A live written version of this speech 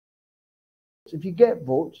votes. If you get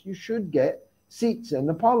votes, you should get seats in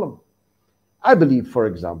the parliament. I believe, for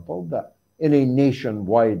example, that in a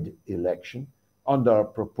nationwide election under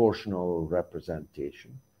proportional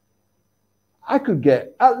representation, I could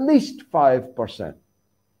get at least 5%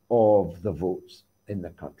 of the votes in the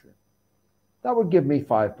country. That would give me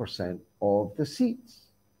 5% of the seats.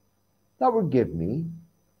 That would give me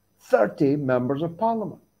 30 members of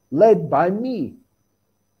parliament, led by me.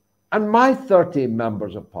 And my 30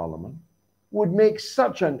 members of parliament would make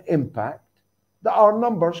such an impact that our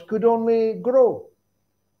numbers could only grow.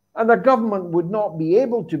 And a government would not be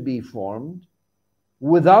able to be formed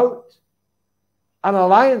without an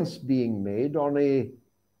alliance being made on a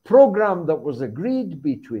program that was agreed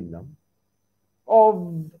between them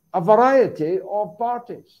of a variety of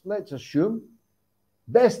parties. Let's assume,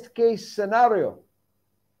 best case scenario,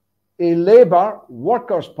 a Labour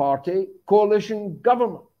Workers Party coalition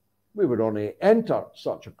government. We would only enter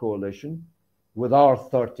such a coalition with our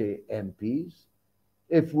 30 MPs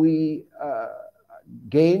if we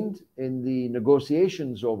gained in the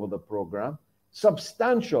negotiations over the programme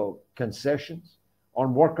substantial concessions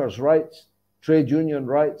on workers' rights, trade union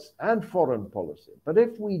rights, and foreign policy. But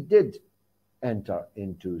if we did enter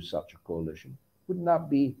into such a coalition, wouldn't that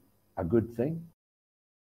be a good thing?